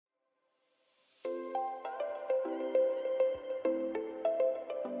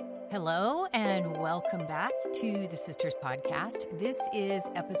Hello and welcome back to the Sisters Podcast. This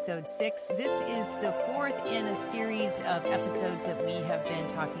is episode 6. This is the fourth in a series of episodes that we have been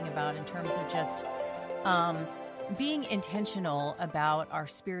talking about in terms of just being intentional about our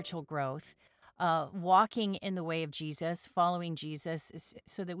spiritual growth, walking in the way of Jesus, following Jesus,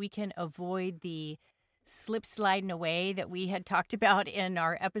 so that we can avoid the sliding away that we had talked about in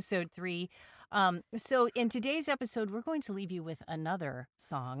our episode 3. So in today's episode, we're going to leave you with another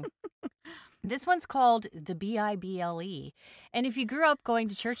song. This one's called the Bible. And if you grew up going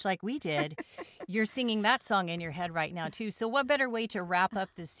to church like we did, you're singing that song in your head right now, too. So what better way to wrap up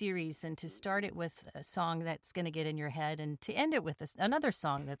this series than to start it with a song that's going to get in your head and to end it with another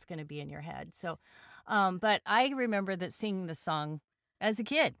song that's going to be in your head. So, but I remember that singing the song as a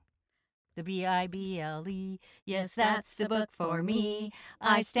kid. The Bible, yes, that's the book for me.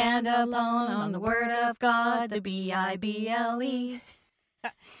 I stand alone on the Word of God, the Bible.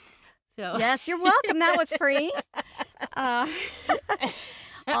 So. Yes, you're welcome. That was free.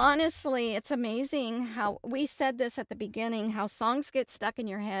 Honestly, it's amazing how we said this at the beginning, how songs get stuck in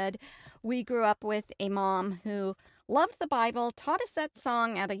your head. We grew up with a mom who loved the Bible, taught us that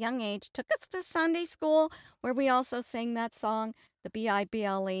song at a young age, took us to Sunday school where we also sang that song, the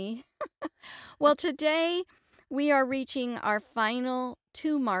Bible. Well, today we are reaching our final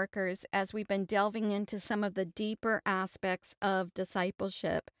 2 markers as we've been delving into some of the deeper aspects of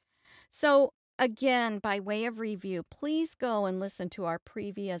discipleship. So again, by way of review, please go and listen to our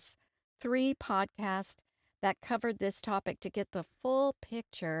previous 3 podcasts that covered this topic to get the full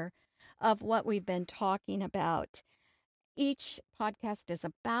picture of what we've been talking about. Each podcast is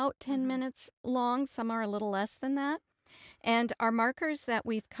about 10 minutes long. Some are a little less than that. And our markers that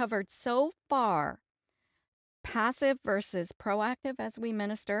we've covered so far: passive versus proactive as we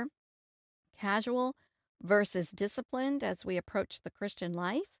minister, casual versus disciplined as we approach the Christian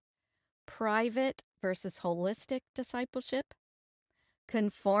life, private versus holistic discipleship,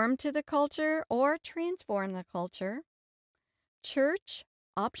 conform to the culture or transform the culture, church,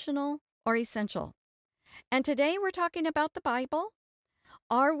 optional or essential. And today we're talking about the Bible.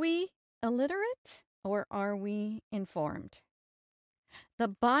 Are we illiterate or are we informed? The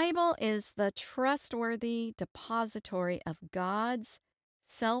Bible is the trustworthy depository of God's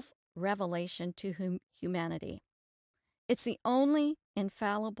self-revelation to humanity. It's the only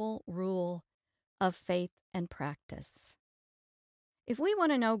infallible rule of faith and practice. If we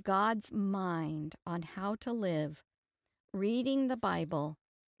want to know God's mind on how to live, reading the Bible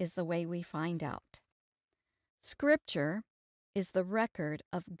is the way we find out. Scripture is the record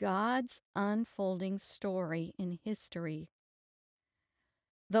of God's unfolding story in history,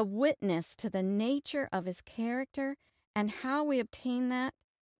 the witness to the nature of his character and how we obtain that,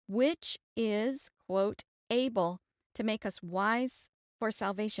 which is, quote, able to make us wise for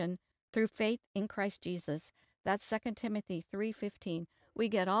salvation through faith in Christ Jesus. That's 2 Timothy 3:15. We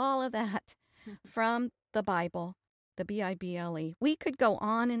get all of that from the Bible, the Bible. We could go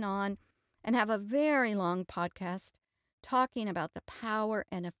on and have a very long podcast talking about the power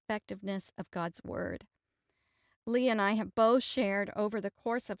and effectiveness of God's Word. Lee and I have both shared over the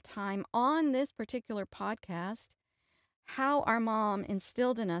course of time on this particular podcast how our mom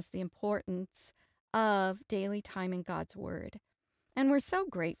instilled in us the importance of daily time in God's Word. And we're so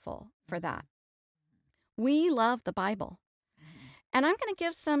grateful for that. We love the Bible. And I'm going to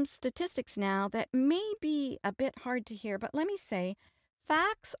give some statistics now that may be a bit hard to hear, but let me say,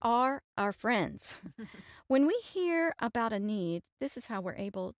 facts are our friends. When we hear about a need, this is how we're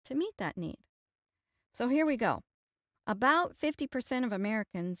able to meet that need. So here we go. About 50% of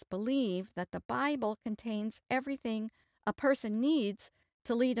Americans believe that the Bible contains everything a person needs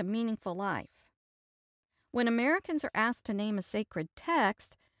to lead a meaningful life. When Americans are asked to name a sacred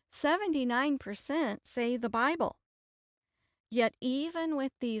text, 79% say the Bible. Yet even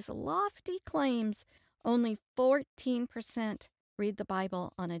with these lofty claims, only 14% read the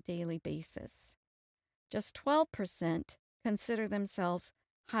Bible on a daily basis. Just 12% consider themselves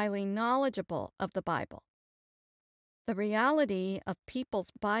highly knowledgeable of the Bible. The reality of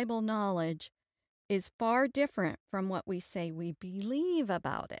people's Bible knowledge is far different from what we say we believe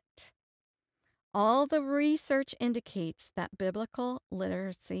about it. All the research indicates that biblical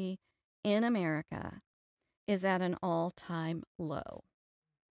literacy in America is at an all-time low.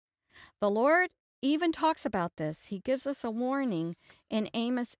 The Lord even talks about this. He gives us a warning in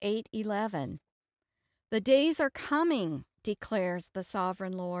Amos 8:11. The days are coming, declares the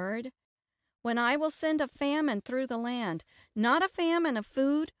sovereign Lord, when I will send a famine through the land, not a famine of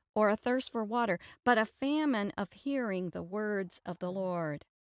food or a thirst for water, but a famine of hearing the words of the Lord.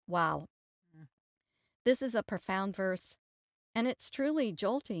 Wow. This is a profound verse. And it's truly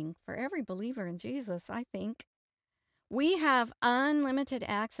jolting for every believer in Jesus, I think. We have unlimited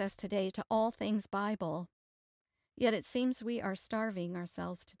access today to all things Bible, yet it seems we are starving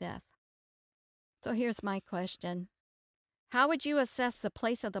ourselves to death. So here's my question. How would you assess the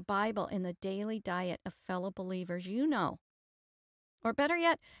place of the Bible in the daily diet of fellow believers you know? Or better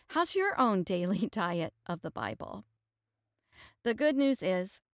yet, how's your own daily diet of the Bible? The good news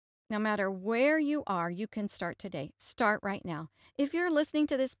is, no matter where you are, you can start today. Start right now. If you're listening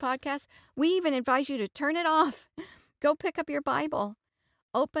to this podcast, we even advise you to turn it off. Go pick up your Bible.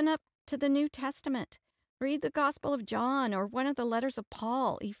 Open up to the New Testament. Read the Gospel of John or one of the letters of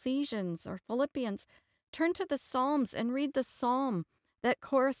Paul, Ephesians or Philippians. Turn to the Psalms and read the psalm that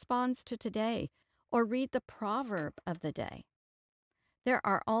corresponds to today, or read the proverb of the day. There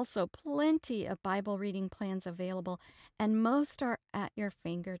are also plenty of Bible reading plans available, and most are at your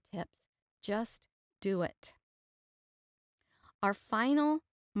fingertips. Just do it. Our final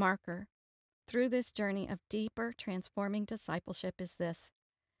marker through this journey of deeper, transforming discipleship is this: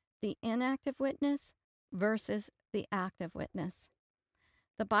 the inactive witness versus the active witness.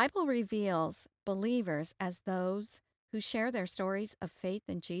 The Bible reveals believers as those who share their stories of faith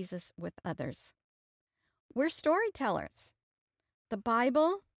in Jesus with others. We're storytellers. The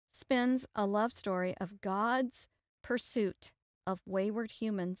Bible spins a love story of God's pursuit of wayward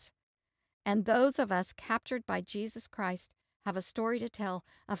humans, and those of us captured by Jesus Christ have a story to tell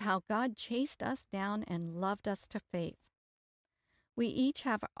of how God chased us down and loved us to faith. We each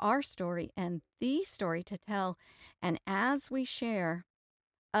have our story and the story to tell, and as we share,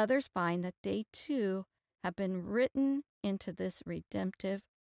 others find that they too have been written into this redemptive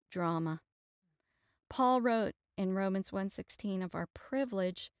drama. Paul wrote in Romans 1:16 of our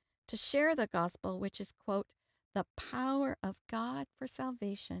privilege to share the gospel, which is, quote, the power of God for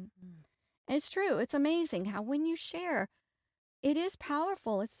salvation. It's true. It's amazing how when you share, it is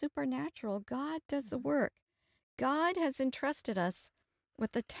powerful. It's supernatural. God does the work. God has entrusted us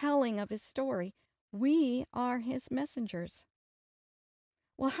with the telling of his story. We are his messengers.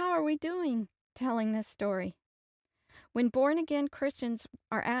 Well, how are we doing telling this story? When born-again Christians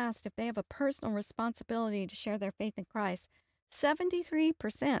are asked if they have a personal responsibility to share their faith in Christ,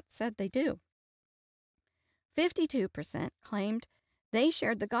 73% said they do. 52% claimed they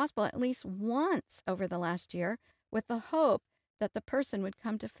shared the gospel at least once over the last year with the hope that the person would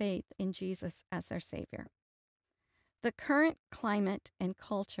come to faith in Jesus as their Savior. The current climate and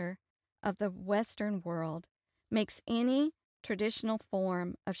culture of the Western world makes any traditional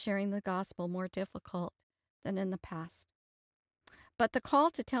form of sharing the gospel more difficult than in the past. But the call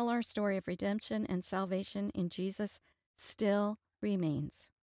to tell our story of redemption and salvation in Jesus still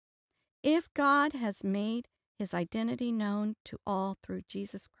remains. If God has made his identity known to all through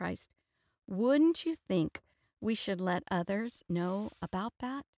Jesus Christ, wouldn't you think we should let others know about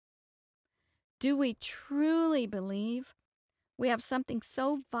that? Do we truly believe we have something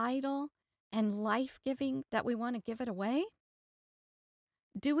so vital and life-giving that we want to give it away?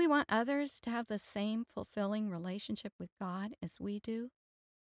 Do we want others to have the same fulfilling relationship with God as we do?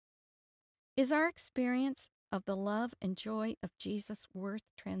 Is our experience of the love and joy of Jesus worth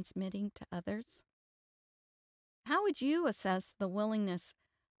transmitting to others? How would you assess the willingness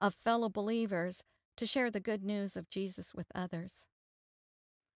of fellow believers to share the good news of Jesus with others?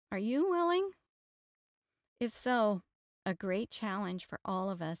 Are you willing? If so, a great challenge for all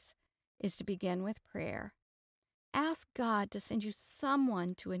of us is to begin with prayer. Ask God to send you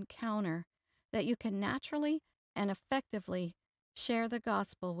someone to encounter that you can naturally and effectively share the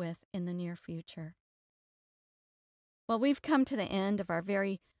gospel with in the near future. Well, we've come to the end of our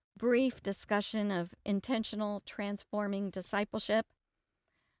very brief discussion of intentional transforming discipleship.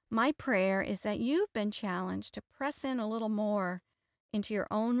 My prayer is that you've been challenged to press in a little more into your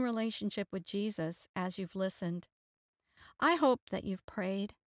own relationship with Jesus as you've listened. I hope that you've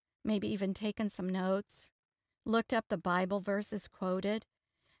prayed, maybe even taken some notes, looked up the Bible verses quoted,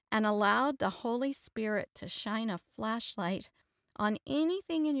 and allowed the Holy Spirit to shine a flashlight on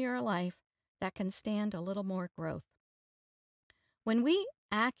anything in your life that can stand a little more growth. When we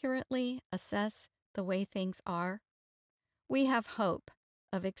accurately assess the way things are, we have hope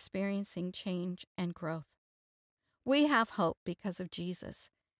of experiencing change and growth. We have hope because of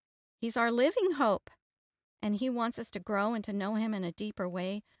Jesus. He's our living hope, and he wants us to grow and to know him in a deeper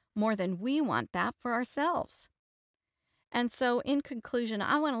way more than we want that for ourselves. And so, in conclusion,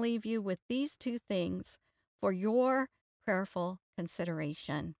 I want to leave you with these two things for your prayerful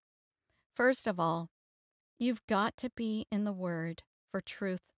consideration. First of all, you've got to be in the Word for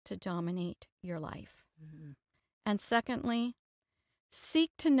truth to dominate your life. Mm-hmm. And secondly, seek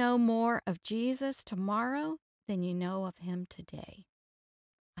to know more of Jesus tomorrow than you know of him today.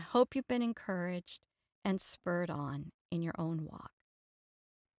 I hope you've been encouraged and spurred on in your own walk.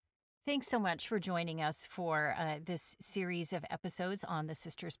 Thanks so much for joining us for this series of episodes on the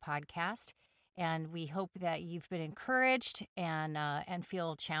Sisters Podcast. And we hope that you've been encouraged and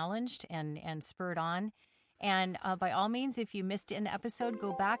feel challenged and spurred on. And by all means, if you missed an episode,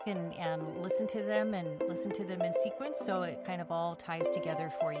 go back and listen to them in sequence so it kind of all ties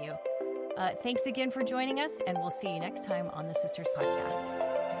together for you. Thanks again for joining us, and we'll see you next time on the Sisters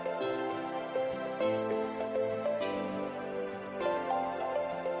Podcast.